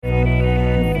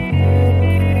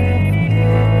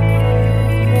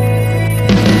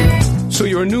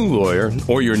lawyer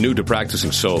or you're new to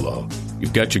practicing solo,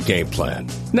 you've got your game plan.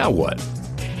 Now what?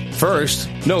 First,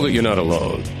 know that you're not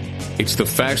alone. It's the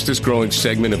fastest growing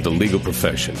segment of the legal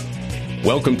profession.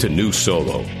 Welcome to New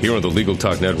Solo, here on the Legal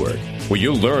Talk Network, where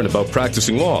you'll learn about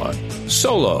practicing law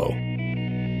solo.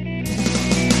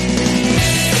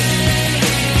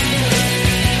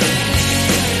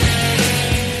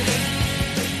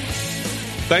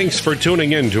 Thanks for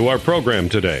tuning in to our program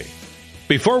today.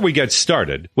 Before we get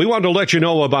started, we want to let you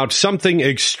know about something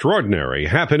extraordinary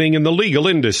happening in the legal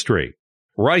industry.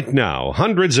 Right now,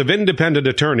 hundreds of independent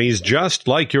attorneys just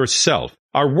like yourself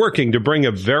are working to bring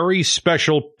a very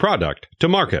special product to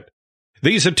market.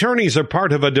 These attorneys are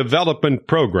part of a development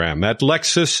program at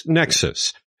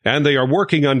LexisNexis, and they are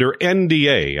working under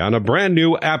NDA on a brand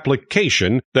new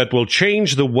application that will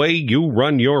change the way you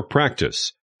run your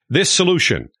practice. This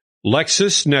solution,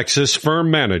 LexisNexis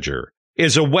Firm Manager,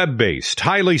 is a web-based,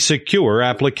 highly secure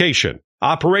application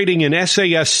operating in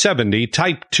SAS 70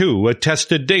 Type 2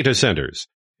 attested data centers.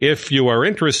 If you are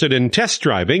interested in test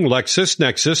driving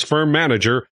LexisNexis Firm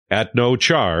Manager at no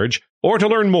charge, or to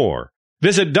learn more,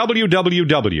 visit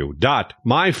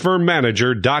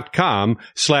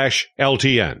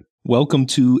www.myfirmmanager.com/LTN. Welcome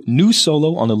to New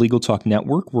Solo on the Legal Talk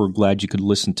Network. We're glad you could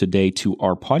listen today to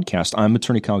our podcast. I'm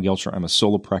attorney Kyle Gelcher. I'm a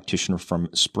solo practitioner from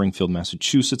Springfield,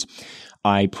 Massachusetts.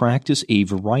 I practice a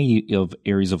variety of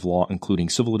areas of law, including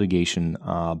civil litigation,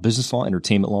 business law,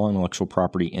 entertainment law, intellectual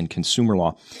property, and consumer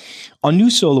law. On New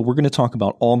Solo, we're going to talk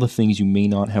about all the things you may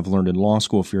not have learned in law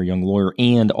school if you're a young lawyer,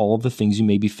 and all of the things you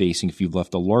may be facing if you've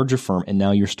left a larger firm and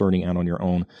now you're starting out on your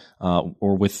own,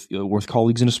 or with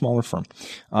colleagues in a smaller firm.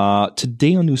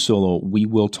 Today on New Solo, we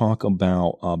will talk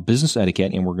about business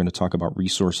etiquette, and we're going to talk about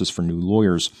resources for new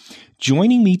lawyers.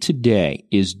 Joining me today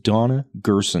is Donna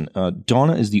Gerson.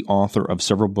 Donna is the author of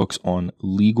several books on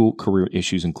legal career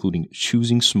issues, including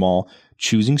Choosing Small,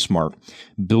 Choosing Smart,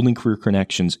 Building Career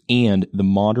Connections, and The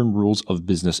Modern Rules of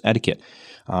Business Etiquette.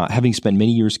 Having spent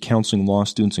many years counseling law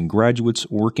students and graduates,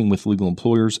 working with legal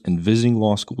employers, and visiting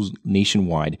law schools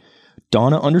nationwide,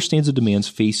 Donna understands the demands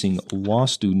facing law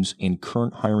students and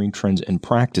current hiring trends and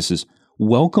practices.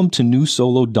 Welcome to New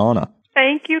Solo, Donna.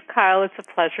 Thank you, Kyle. It's a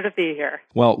pleasure to be here.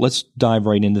 Well, let's dive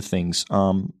right into things.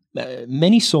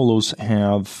 Many solos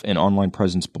have an online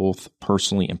presence both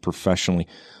personally and professionally.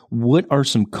 What are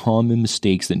some common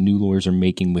mistakes that new lawyers are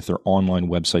making with their online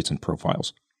websites and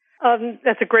profiles?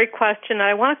 That's a great question.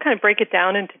 I want to kind of break it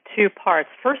down into two parts.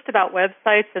 First about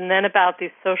websites and then about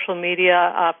these social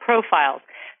media profiles.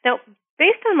 Now,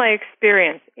 based on my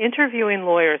experience interviewing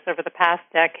lawyers over the past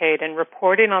decade and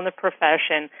reporting on the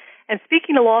profession and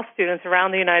speaking to law students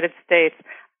around the United States,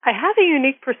 I have a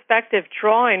unique perspective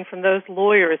drawing from those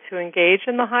lawyers who engage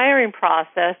in the hiring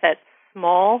process at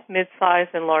small,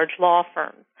 mid-sized, and large law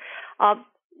firms.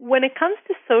 When it comes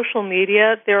to social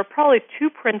media, there are probably two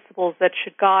principles that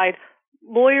should guide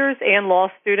lawyers and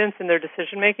law students in their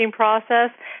decision-making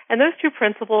process, and those two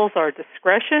principles are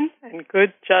discretion and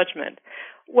good judgment.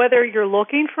 Whether you're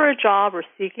looking for a job or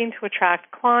seeking to attract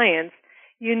clients,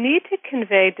 you need to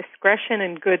convey discretion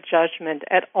and good judgment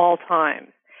at all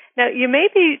times. Now, you may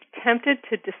be tempted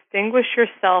to distinguish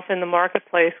yourself in the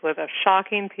marketplace with a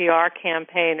shocking PR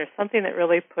campaign or something that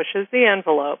really pushes the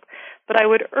envelope, but I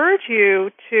would urge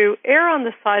you to err on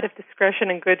the side of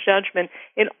discretion and good judgment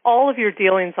in all of your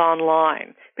dealings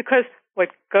online, because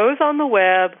what goes on the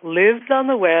web lives on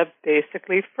the web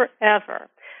basically forever.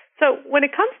 So when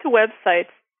it comes to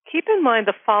websites, keep in mind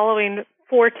the following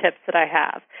 4 tips that I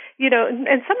have.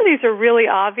 And some of these are really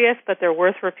obvious, but they're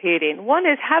worth repeating. One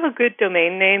is have a good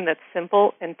domain name that's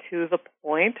simple and to the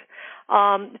point.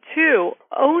 2,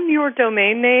 own your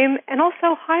domain name and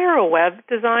also hire a web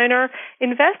designer.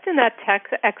 Invest in that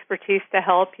tech expertise to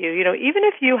help you. Even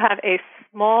if you have a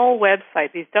small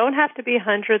website, these don't have to be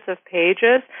hundreds of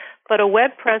pages, but a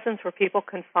web presence where people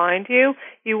can find you,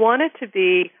 you want it to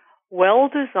be well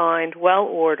designed, well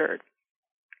ordered.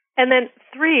 And then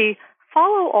 3,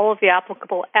 follow all of the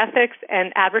applicable ethics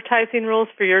and advertising rules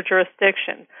for your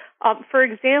jurisdiction. For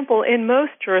example, in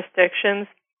most jurisdictions,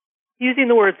 using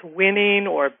the words winning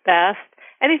or best,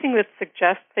 anything that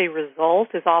suggests a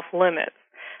result is off limits.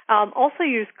 Also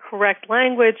use correct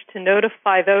language to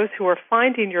notify those who are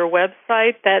finding your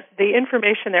website that the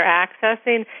information they're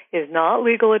accessing is not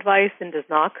legal advice and does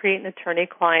not create an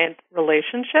attorney-client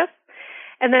relationship.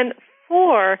 And then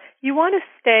 4, you want to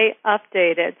stay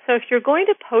updated. So if you're going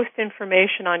to post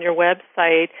information on your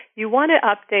website, you want to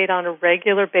update on a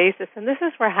regular basis. And this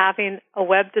is where having a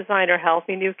web designer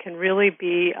helping you can really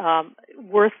be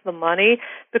worth the money,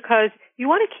 because you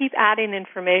want to keep adding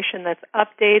information that's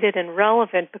updated and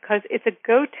relevant, because it's a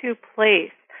go-to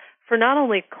place for not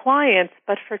only clients,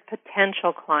 but for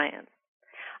potential clients.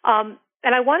 And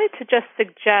I wanted to just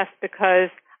suggest, because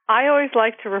I always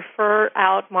like to refer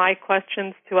out my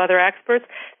questions to other experts.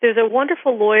 There's a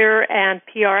wonderful lawyer and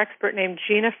PR expert named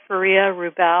Gina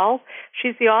Faria-Rubel.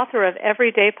 She's the author of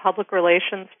Everyday Public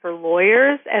Relations for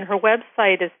Lawyers, and her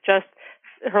website is just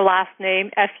her last name,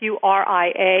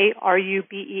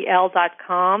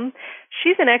 FURIARUBEL.com.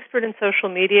 She's an expert in social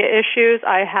media issues.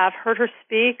 I have heard her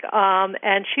speak,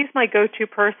 and she's my go-to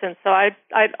person, so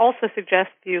I'd also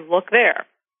suggest you look there.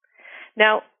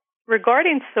 Now,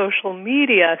 regarding social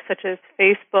media, such as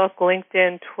Facebook,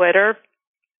 LinkedIn, Twitter,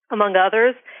 among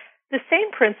others, the same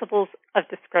principles of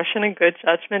discretion and good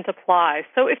judgment apply.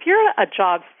 So if you're a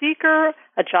job seeker,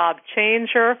 a job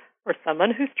changer, or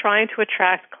someone who's trying to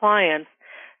attract clients,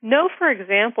 know, for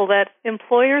example, that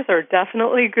employers are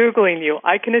definitely Googling you.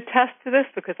 I can attest to this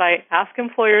because I ask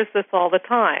employers this all the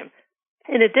time.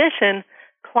 In addition,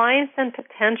 clients and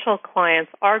potential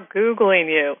clients are Googling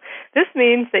you. This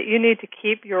means that you need to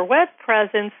keep your web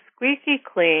presence squeaky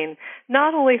clean,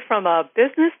 not only from a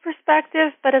business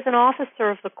perspective, but as an officer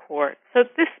of the court. So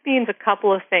this means a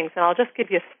couple of things, and I'll just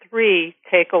give you 3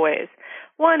 takeaways.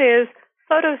 One is,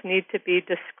 photos need to be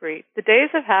discreet. The days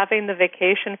of having the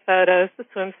vacation photos, the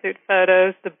swimsuit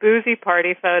photos, the boozy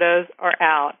party photos are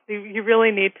out. You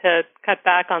really need to cut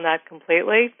back on that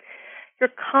completely. Your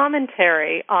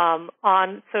commentary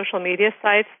on social media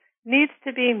sites needs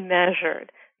to be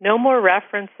measured. No more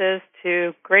references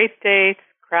to great dates,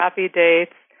 crappy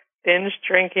dates, binge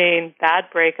drinking, bad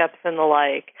breakups, and the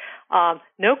like.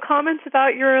 No comments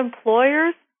about your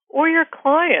employers or your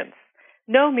clients.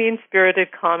 No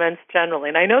mean-spirited comments generally.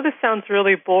 And I know this sounds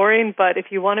really boring, but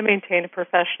if you want to maintain a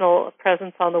professional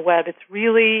presence on the web, it's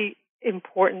really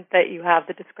important that you have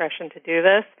the discretion to do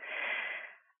this.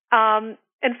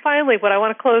 And finally, what I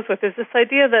want to close with is this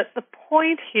idea that the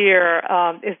point here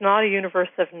is not a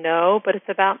universe of no, but it's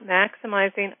about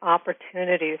maximizing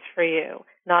opportunities for you,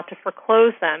 not to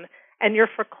foreclose them. And you're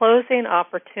foreclosing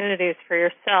opportunities for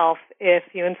yourself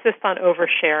if you insist on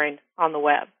oversharing on the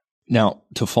web. Now,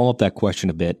 to follow up that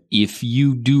question a bit, if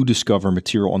you do discover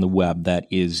material on the web that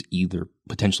is either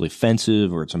potentially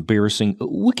offensive or it's embarrassing,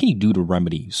 what can you do to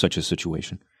remedy such a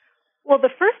situation? Well, the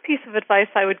first piece of advice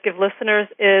I would give listeners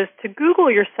is to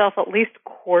Google yourself at least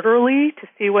quarterly to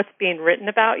see what's being written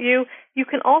about you. You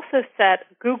can also set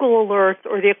Google alerts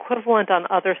or the equivalent on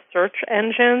other search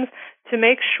engines to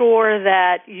make sure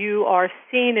that you are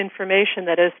seeing information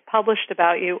that is published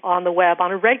about you on the web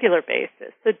on a regular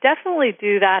basis. So definitely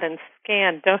do that and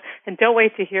scan. Don't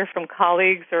wait to hear from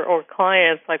colleagues or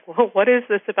clients like, well, what is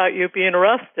this about you being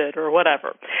arrested or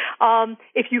whatever.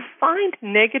 If you find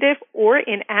negative or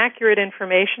inaccurate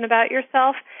information about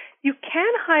yourself, you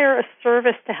can hire a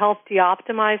service to help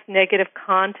de-optimize negative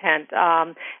content.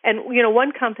 And,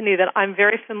 one company that I'm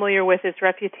very familiar with is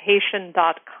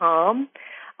Reputation.com.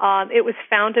 It was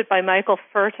founded by Michael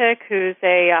Furtick, who's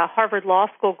a Harvard Law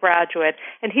School graduate,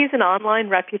 and he's an online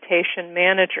reputation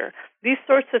manager. These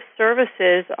sorts of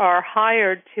services are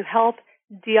hired to help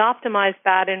de-optimize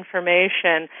bad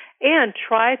information and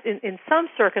try, in some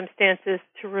circumstances,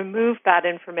 to remove bad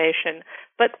information.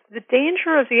 But the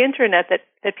danger of the Internet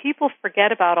that people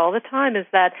forget about all the time is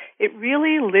that it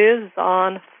really lives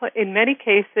on, in many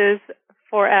cases,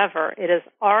 forever. It is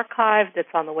archived,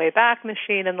 it's on the Wayback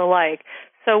Machine and the like.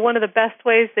 So one of the best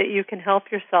ways that you can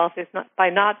help yourself is by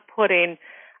not putting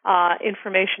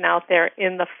information out there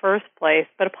in the first place,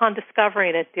 but upon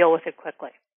discovering it, deal with it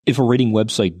quickly. If a rating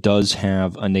website does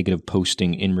have a negative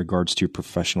posting in regards to your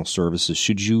professional services,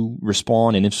 should you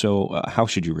respond? And if so, how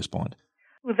should you respond?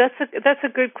 Well, that's a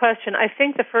good question. I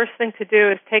think the first thing to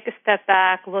do is take a step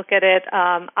back, look at it.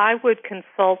 I would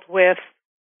consult with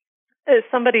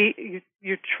somebody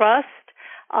you trust.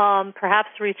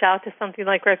 Perhaps reach out to something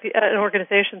like an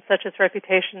organization such as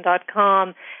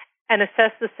Reputation.com and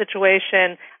assess the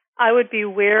situation. I would be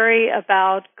wary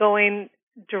about going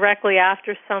directly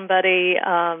after somebody,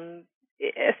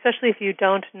 especially if you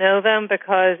don't know them,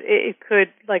 because it could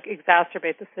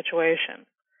exacerbate the situation.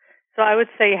 So I would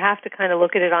say you have to kind of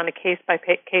look at it on a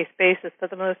case-by-case basis, but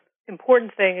the most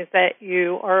important thing is that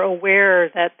you are aware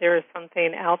that there is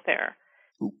something out there.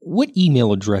 What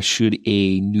email address should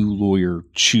a new lawyer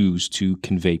choose to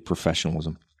convey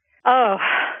professionalism? Oh,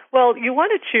 well, you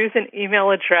want to choose an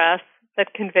email address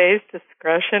that conveys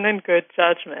discretion and good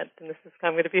judgment. And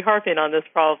I'm going to be harping on this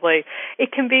probably.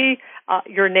 It can be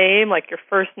your name, like your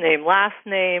first name, last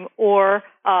name, or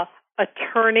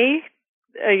attorney,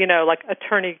 like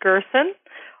Attorney Gerson,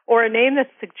 or a name that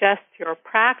suggests your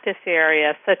practice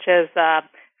area, such as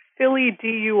Philly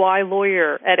DUI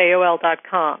lawyer at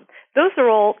AOL.com. those are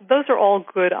all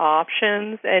good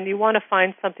options, and you want to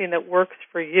find something that works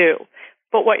for you.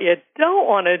 But what you don't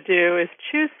want to do is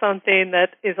choose something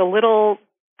that is a little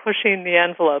pushing the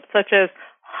envelope, such as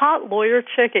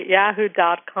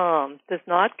hotlawyerchick@yahoo.com does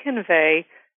not convey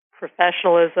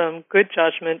professionalism, good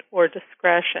judgment, or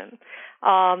discretion.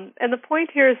 And the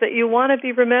point here is that you want to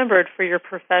be remembered for your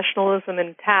professionalism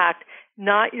and tact,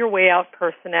 not your way-out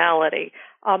personality.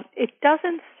 It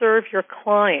doesn't serve your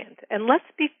client. And let's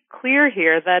be clear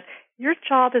here that your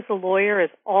job as a lawyer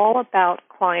is all about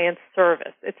client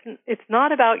service. It's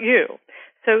not about you.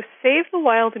 So save the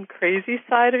wild and crazy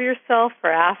side of yourself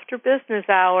for after business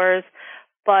hours,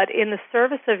 but in the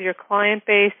service of your client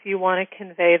base, you want to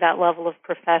convey that level of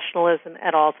professionalism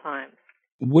at all times.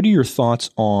 What are your thoughts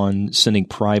on sending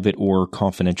private or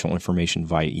confidential information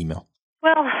via email?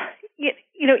 Well,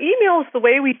 email is the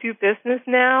way we do business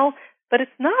now, but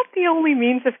it's not the only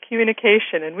means of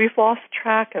communication, and we've lost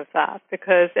track of that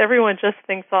because everyone just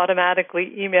thinks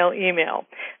automatically email.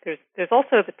 There's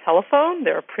also the telephone,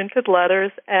 there are printed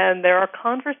letters, and there are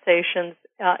conversations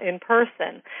in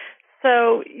person.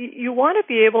 So you want to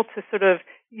be able to sort of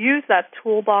use that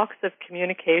toolbox of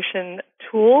communication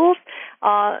tools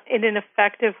in an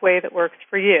effective way that works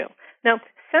for you. Now,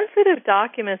 sensitive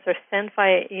documents are sent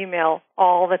via email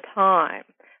all the time,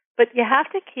 but you have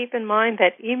to keep in mind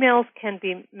that emails can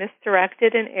be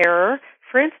misdirected in error.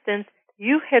 For instance,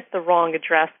 you hit the wrong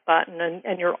address button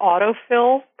and your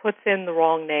autofill puts in the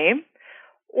wrong name,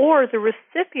 or the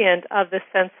recipient of the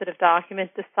sensitive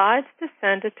document decides to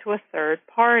send it to a third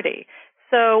party.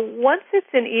 So once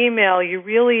it's in email,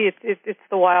 it's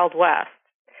the Wild West.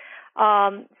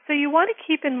 So you want to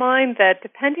keep in mind that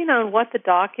depending on what the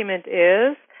document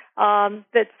is,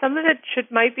 that some of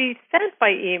it might be sent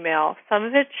by email, some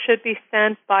of it should be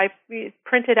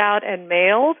printed out and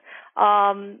mailed,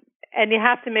 and you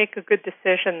have to make a good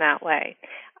decision that way.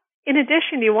 In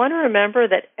addition, you want to remember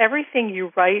that everything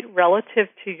you write relative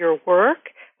to your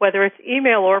work, whether it's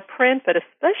email or print, but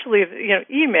especially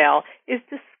email, is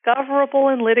discoverable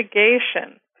in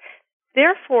litigation.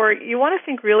 Therefore, you want to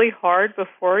think really hard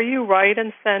before you write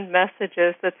and send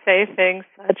messages that say things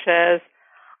such as,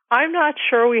 "I'm not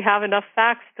sure we have enough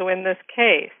facts to win this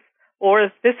case,"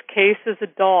 or "this case is a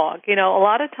dog." A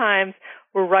lot of times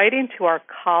we're writing to our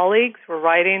colleagues, we're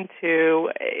writing to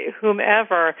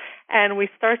whomever, and we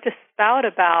start to spout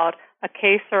about a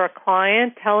case or a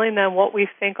client, telling them what we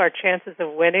think our chances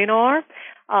of winning are.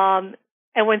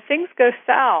 And when things go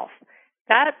south,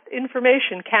 that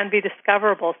information can be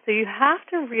discoverable. So you have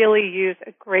to really use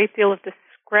a great deal of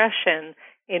discretion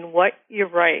in what you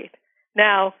write.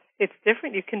 Now, it's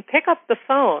different. You can pick up the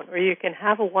phone or you can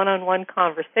have a one-on-one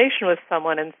conversation with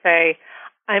someone and say,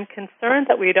 "I'm concerned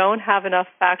that we don't have enough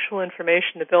factual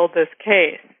information to build this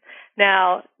case."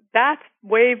 Now, that's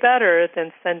way better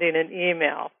than sending an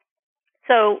email.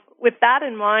 So with that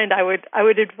in mind, I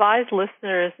would advise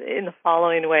listeners in the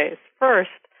following ways.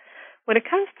 First, when it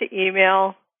comes to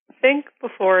email, think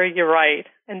before you write,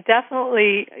 and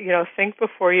definitely, think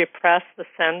before you press the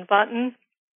send button.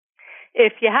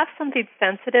 If you have something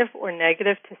sensitive or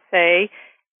negative to say,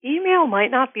 email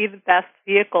might not be the best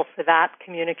vehicle for that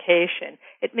communication.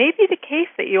 It may be the case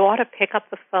that you ought to pick up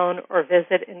the phone or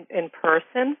visit in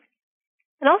person.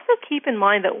 And also keep in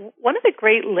mind that one of the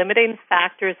great limiting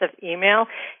factors of email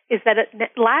is that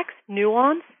it lacks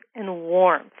nuance and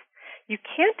warmth. You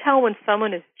can't tell when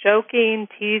someone is joking,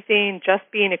 teasing, just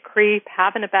being a creep,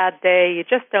 having a bad day. You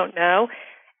just don't know.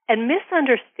 And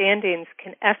misunderstandings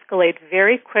can escalate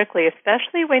very quickly,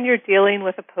 especially when you're dealing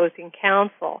with opposing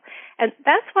counsel. And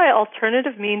that's why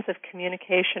alternative means of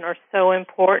communication are so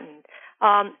important.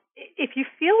 If you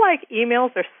feel like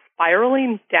emails are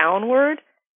spiraling downward,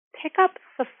 pick up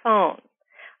the phone.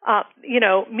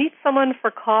 Meet someone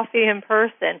for coffee in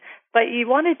person, but you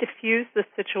want to diffuse the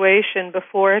situation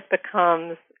before it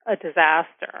becomes a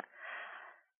disaster.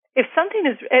 If something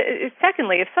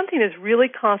is really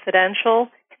confidential,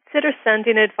 consider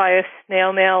sending it via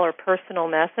snail mail or personal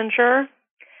messenger.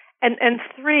 And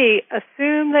 3,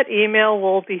 assume that email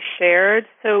will be shared,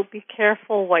 so be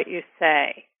careful what you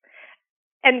say.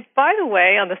 And by the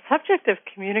way, on the subject of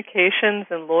communications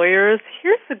and lawyers,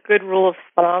 here's a good rule of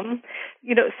thumb.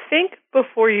 Think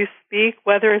before you speak,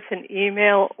 whether it's an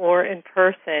email or in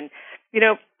person.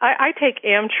 I take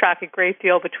Amtrak a great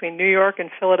deal between New York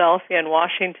and Philadelphia and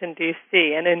Washington,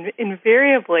 D.C., and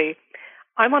invariably,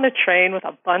 I'm on a train with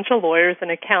a bunch of lawyers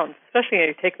and accountants, especially when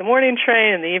you take the morning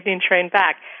train and the evening train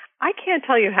back. I can't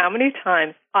tell you how many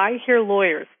times I hear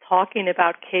lawyers talking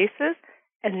about cases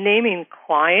and naming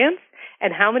clients,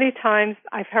 and how many times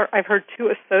I've heard 2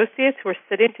 associates who are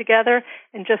sitting together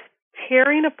and just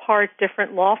tearing apart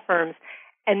different law firms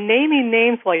and naming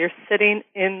names while you're sitting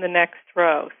in the next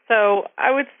row. So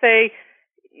I would say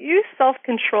use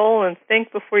self-control and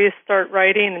think before you start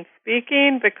writing and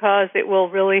speaking, because it will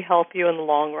really help you in the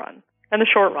long run and the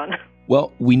short run.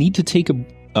 Well, we need to take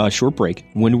a short break.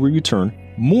 When we return,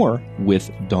 more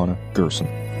with Donna Gerson.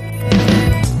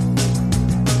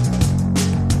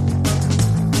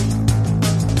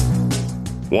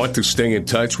 Want to stay in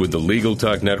touch with the Legal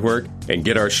Talk Network and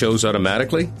get our shows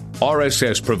automatically?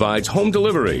 RSS provides home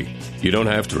delivery. You don't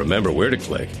have to remember where to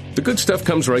click. The good stuff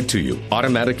comes right to you,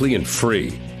 automatically and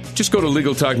free. Just go to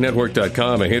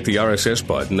LegalTalkNetwork.com and hit the RSS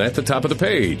button at the top of the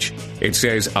page. It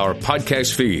says Our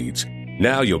Podcast Feeds.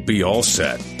 Now you'll be all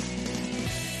set.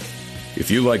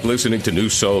 If you like listening to New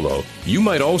Solo, you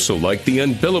might also like the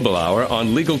Unbillable Hour on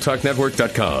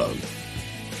LegalTalkNetwork.com.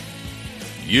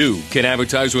 You can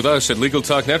advertise with us at Legal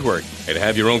Talk Network and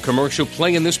have your own commercial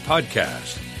play in this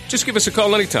podcast. Just give us a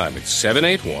call anytime at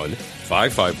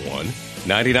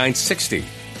 781-551-9960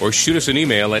 or shoot us an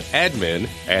email at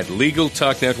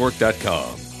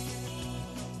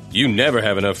admin@LegalTalkNetwork.com. You never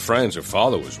have enough friends or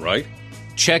followers, right?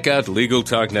 Check out Legal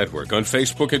Talk Network on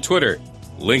Facebook and Twitter,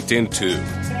 LinkedIn too.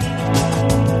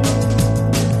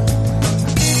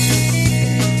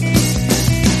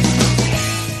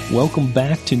 Welcome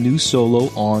back to New Solo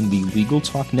on the Legal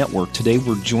Talk Network. Today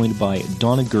we're joined by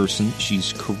Donna Gerson.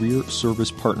 She's Career Service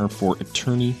Partner for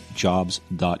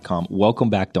AttorneyJobs.com. Welcome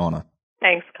back, Donna.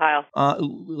 Thanks, Kyle.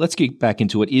 Let's get back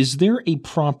into it. Is there a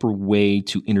proper way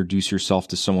to introduce yourself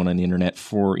to someone on the internet?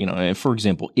 For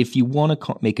example, if you want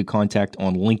to make a contact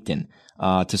on LinkedIn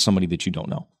to somebody that you don't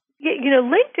know.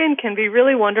 LinkedIn can be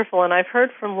really wonderful, and I've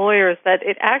heard from lawyers that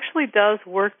it actually does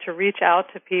work to reach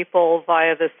out to people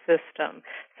via the system.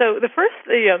 So the first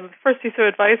piece of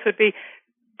advice would be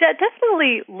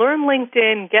definitely learn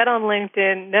LinkedIn, get on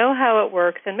LinkedIn, know how it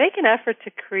works, and make an effort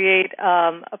to create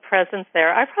a presence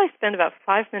there. I probably spend about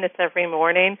 5 minutes every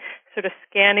morning sort of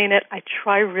scanning it. I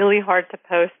try really hard to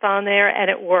post on there,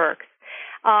 and it works.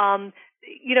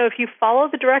 If you follow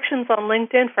the directions on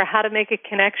LinkedIn for how to make a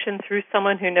connection through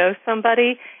someone who knows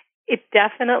somebody, it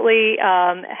definitely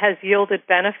has yielded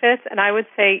benefits, and I would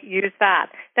say use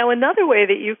that. Now, another way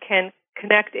that you can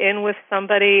connect in with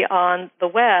somebody on the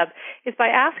web is by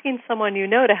asking someone you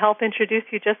know to help introduce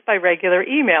you just by regular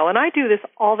email. And I do this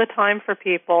all the time for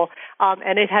people,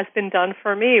 and it has been done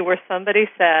for me where somebody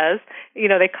says,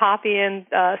 they copy in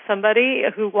somebody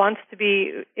who wants to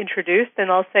be introduced, and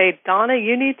I'll say, Donna,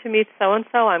 you need to meet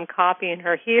so-and-so. I'm copying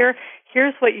her here.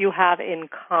 Here's what you have in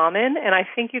common, and I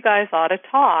think you guys ought to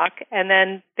talk. And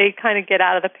then they kind of get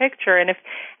out of the picture. And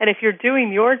if you're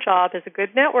doing your job as a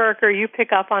good networker, you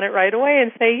pick up on it right away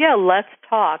and say, yeah, let's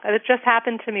talk. It just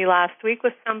happened to me last week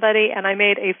with somebody, and I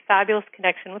made a fabulous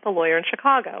connection with a lawyer in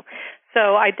Chicago.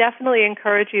 So I definitely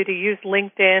encourage you to use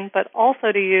LinkedIn, but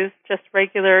also to use just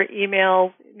regular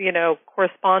email,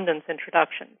 correspondence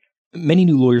introductions. Many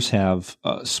new lawyers have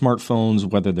smartphones,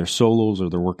 whether they're solos or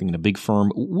they're working in a big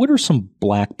firm. What are some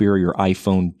BlackBerry or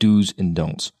iPhone do's and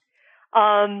don'ts?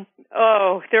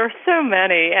 There are so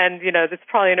many, and it's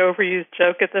probably an overused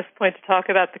joke at this point to talk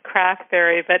about the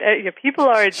Crackberry, but people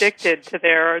are addicted to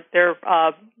their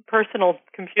personal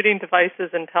computing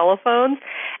devices and telephones,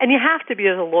 and you have to be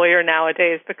as a lawyer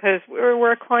nowadays because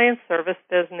we're a client service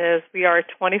business. We are a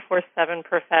 24/7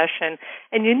 profession,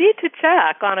 and you need to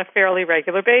check on a fairly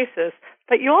regular basis,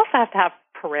 but you also have to have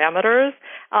parameters.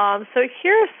 So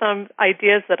here are some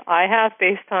ideas that I have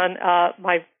based on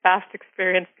my vast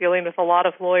experience dealing with a lot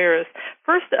of lawyers.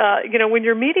 First, when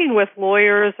you're meeting with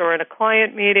lawyers or in a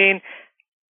client meeting,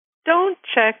 don't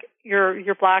check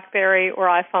your BlackBerry or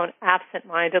iPhone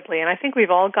absent-mindedly. And I think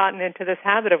we've all gotten into this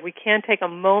habit of we can't take a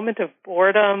moment of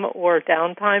boredom or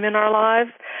downtime in our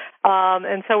lives.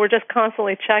 And so we're just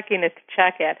constantly checking it to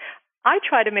check it. I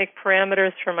try to make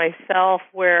parameters for myself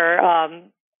where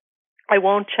I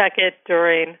won't check it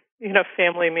during,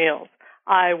 family meals.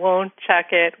 I won't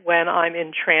check it when I'm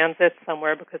in transit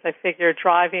somewhere because I figure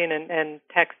driving and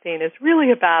texting is really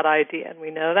a bad idea, and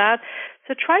we know that.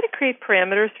 So try to create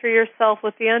parameters for yourself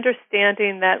with the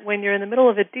understanding that when you're in the middle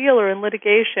of a deal or in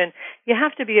litigation, you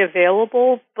have to be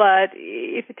available, but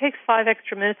if it takes 5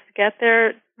 extra minutes to get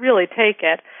there, really take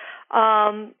it.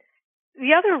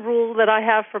 The other rule that I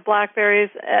have for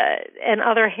BlackBerries and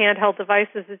other handheld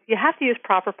devices is you have to use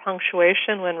proper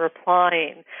punctuation when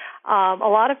replying. A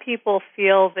lot of people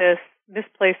feel this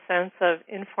misplaced sense of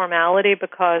informality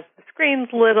because the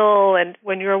screen's little, and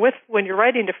when you're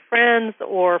writing to friends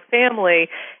or family,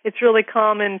 it's really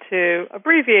common to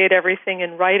abbreviate everything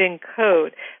in writing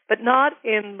code, but not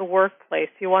in the workplace.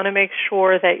 You want to make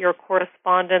sure that your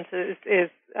correspondence is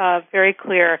very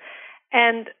clear.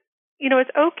 And,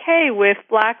 it's okay with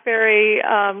BlackBerry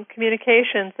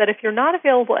communications that if you're not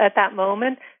available at that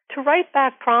moment, to write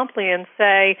back promptly and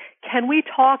say, can we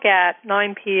talk at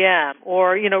 9 p.m.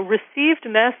 or, received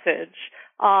message.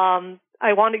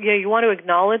 You want to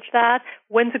acknowledge that.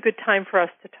 When's a good time for us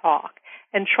to talk?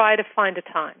 And try to find a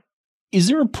time. Is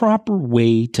there a proper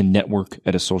way to network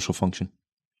at a social function?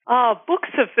 Books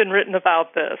have been written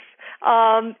about this.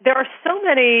 There are so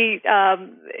many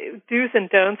do's and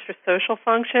don'ts for social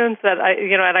functions that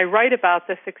and I write about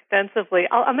this extensively.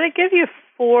 I'm going to give you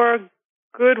 4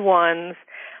 good ones,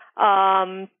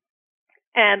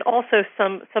 and also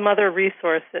some other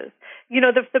resources.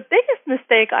 The biggest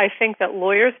mistake I think that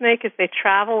lawyers make is they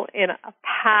travel in a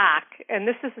pack, and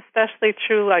this is especially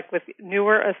true like with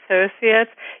newer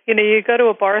associates. You go to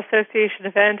a bar association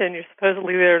event and you're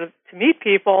supposedly there to meet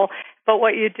people, but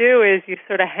what you do is you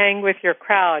sort of hang with your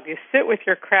crowd, you sit with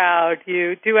your crowd,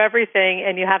 you do everything,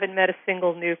 and you haven't met a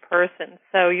single new person.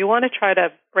 So you want to try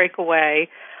to break away.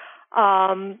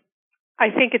 I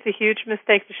think it's a huge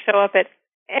mistake to show up at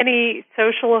any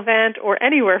social event or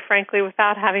anywhere, frankly,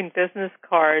 without having business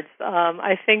cards.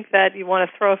 I think that you want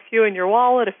to throw a few in your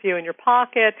wallet, a few in your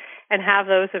pocket, and have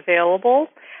those available.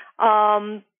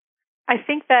 I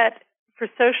think that for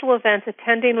social events,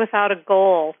 attending without a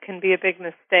goal can be a big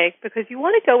mistake because you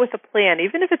want to go with a plan.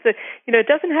 Even if it's it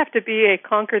doesn't have to be a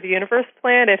conquer the universe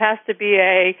plan. It has to be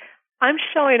I'm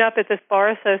showing up at this bar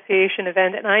association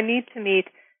event and I need to meet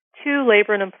 2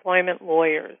 labor and employment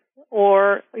lawyers,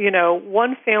 or,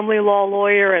 1 family law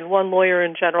lawyer and 1 lawyer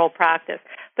in general practice.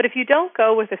 But if you don't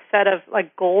go with a set of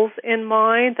goals in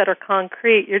mind that are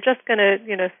concrete, you're just going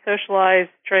to, socialize,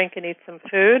 drink, and eat some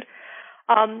food.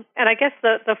 And I guess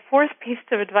the 4th piece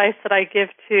of advice that I give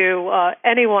to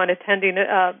anyone attending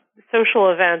social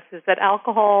events is that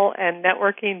alcohol and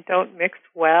networking don't mix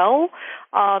well.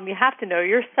 You have to know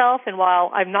yourself, and while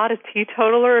I'm not a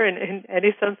teetotaler in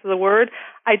any sense of the word,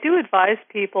 I do advise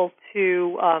people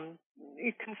to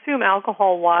consume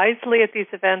alcohol wisely at these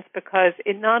events because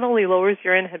it not only lowers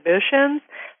your inhibitions,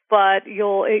 but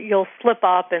you'll slip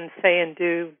up and say and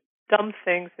do dumb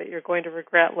things that you're going to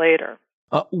regret later.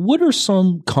 What are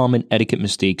some common etiquette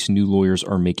mistakes new lawyers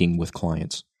are making with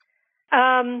clients?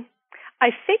 I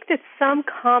think that some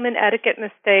common etiquette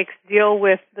mistakes deal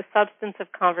with the substance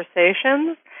of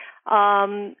conversations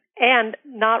and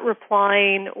not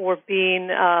replying or being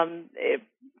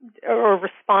or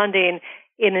responding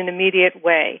in an immediate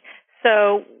way.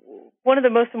 So one of the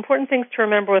most important things to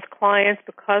remember with clients,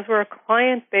 because we're a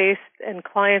client-based and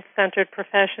client-centered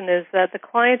profession, is that the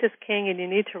client is king and you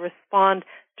need to respond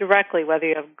directly, whether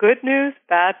you have good news,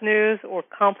 bad news, or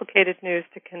complicated news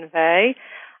to convey.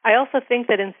 I also think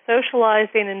that in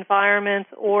socializing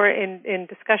environments or in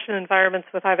discussion environments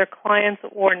with either clients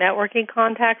or networking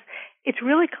contacts, it's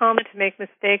really common to make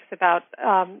mistakes about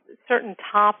certain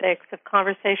topics of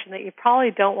conversation that you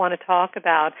probably don't want to talk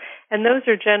about. And those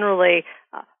are generally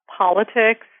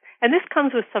politics. And this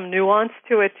comes with some nuance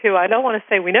to it, too. I don't want to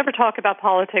say we never talk about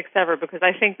politics ever, because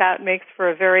I think that makes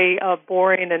for a very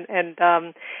boring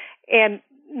and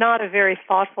not a very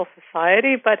thoughtful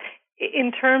society. But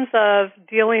in terms of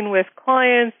dealing with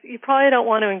clients, you probably don't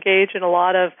want to engage in a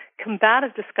lot of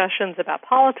combative discussions about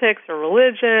politics or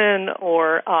religion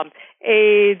or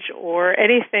age or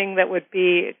anything that would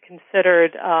be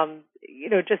considered,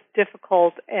 just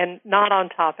difficult and not on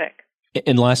topic.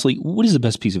 And lastly, what is the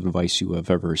best piece of advice you have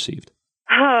ever received?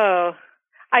 Oh,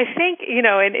 I think,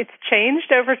 and it's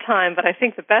changed over time, but I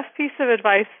think the best piece of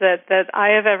advice that I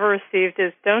have ever received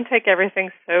is don't take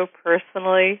everything so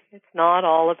personally. It's not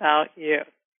all about you.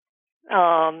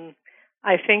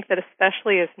 I think that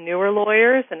especially as newer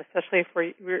lawyers, and especially if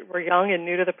we're young and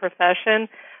new to the profession,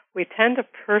 we tend to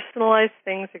personalize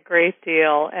things a great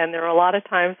deal, and there are a lot of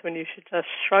times when you should just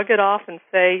shrug it off and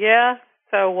say, yeah,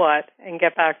 so what, and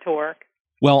get back to work.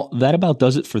 Well, that about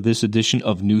does it for this edition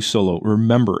of New Solo.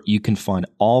 Remember, you can find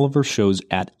all of our shows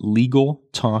at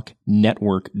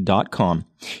LegalTalkNetwork.com.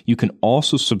 You can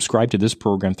also subscribe to this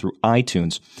program through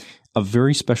iTunes. A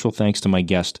very special thanks to my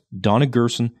guest, Donna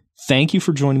Gerson. Thank you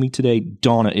for joining me today.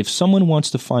 Donna, if someone wants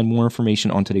to find more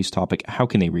information on today's topic, how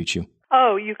can they reach you?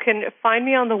 Oh, you can find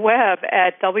me on the web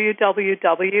at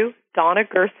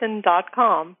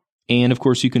www.donnagerson.com. And, of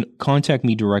course, you can contact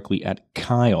me directly at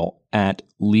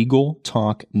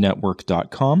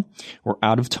Kyle@LegalTalkNetwork.com. We're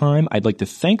out of time. I'd like to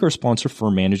thank our sponsor,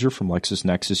 Firm Manager from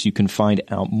LexisNexis. You can find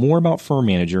out more about Firm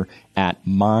Manager at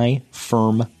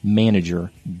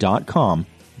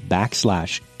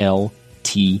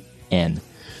myfirmmanager.com/LTN.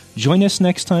 Join us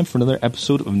next time for another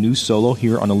episode of New Solo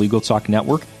here on the Legal Talk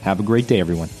Network. Have a great day,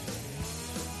 everyone.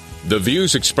 The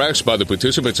views expressed by the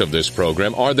participants of this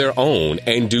program are their own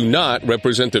and do not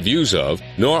represent the views of,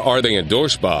 nor are they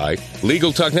endorsed by,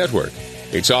 Legal Talk Network,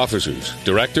 its officers,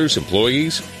 directors,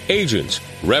 employees, agents,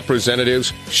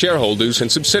 representatives, shareholders,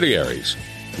 and subsidiaries.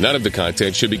 None of the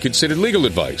content should be considered legal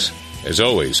advice. As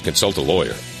always, consult a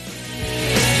lawyer.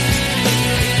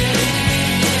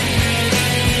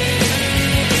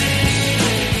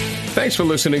 Thanks for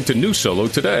listening to New Solo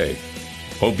today.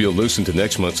 Hope you'll listen to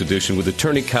next month's edition with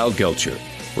attorney Cal Gelcher,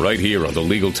 right here on the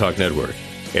Legal Talk Network.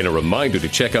 And a reminder to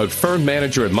check out Firm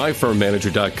Manager at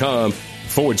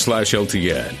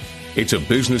myfirmmanager.com/LTN. It's a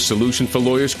business solution for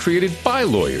lawyers created by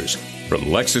lawyers from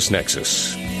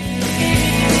LexisNexis.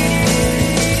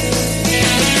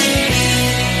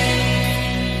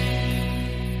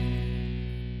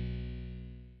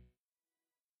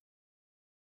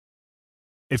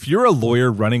 If you're a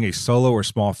lawyer running a solo or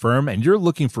small firm and you're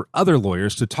looking for other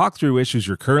lawyers to talk through issues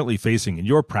you're currently facing in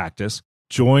your practice,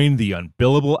 join the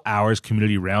Unbillable Hours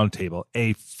Community Roundtable,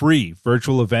 a free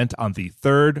virtual event on the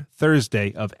third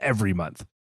Thursday of every month.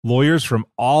 Lawyers from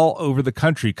all over the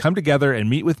country come together and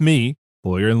meet with me,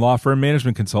 lawyer and law firm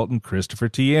management consultant Christopher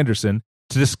T. Anderson,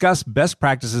 to discuss best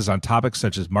practices on topics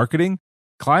such as marketing,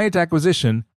 client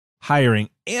acquisition, hiring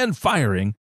and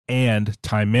firing, and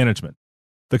time management.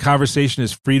 The conversation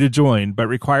is free to join, but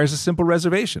requires a simple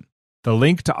reservation. The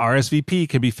link to RSVP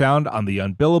can be found on the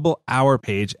Unbillable Hour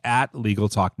page at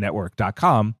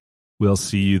LegalTalkNetwork.com. We'll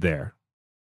see you there.